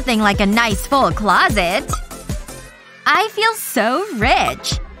 Nothing like a nice full closet. I feel so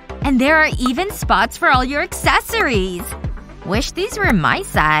rich. And there are even spots for all your accessories. Wish these were my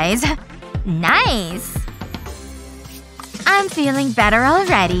size. Nice. I'm feeling better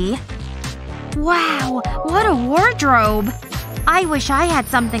already. Wow, what a wardrobe. I wish I had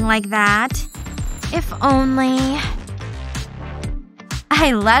something like that. If only…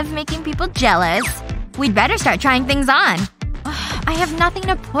 I love making people jealous. We'd better start trying things on. Ugh, I have nothing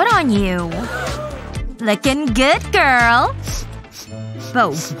to put on you. Looking good, girl.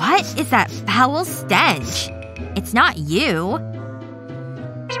 But what is that foul stench? It's not you.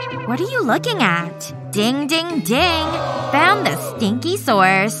 What are you looking at? Ding, ding, ding. Found the stinky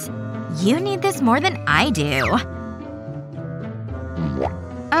source. You need this more than I do.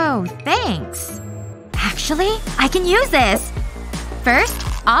 Oh, thanks. Actually, I can use this. First,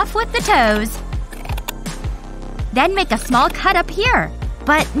 off with the toes. Then make a small cut up here.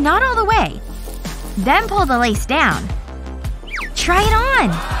 But not all the way. Then pull the lace down. Try it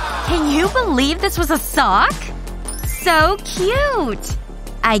on! Can you believe this was a sock? So cute!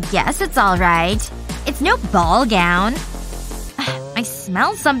 I guess it's alright. It's no ball gown. I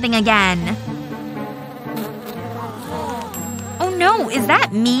smell something again. Oh no, is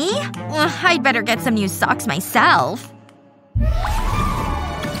that me? I'd better get some new socks myself.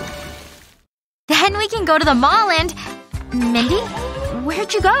 Then we can go to the mall and… Mindy?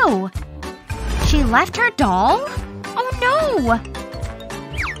 Where'd you go? She left her doll? Oh no!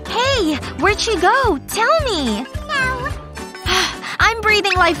 Hey! Where'd she go? Tell me! No. I'm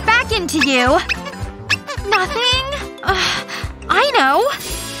breathing life back into you! Nothing? I know!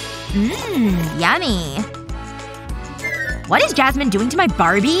 Yummy. What is Jasmine doing to my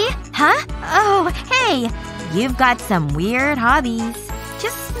Barbie? Huh? Oh, hey! You've got some weird hobbies.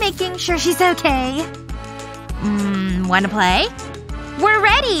 Just making sure she's okay. Wanna play? We're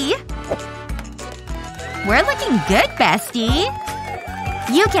ready! We're looking good, bestie.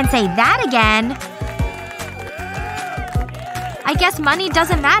 You can say that again. I guess money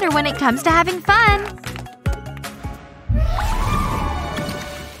doesn't matter when it comes to having fun.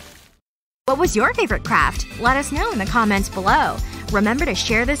 What was your favorite craft? Let us know in the comments below. Remember to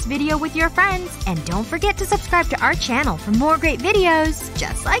share this video with your friends, and don't forget to subscribe to our channel for more great videos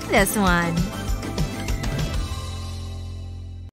just like this one.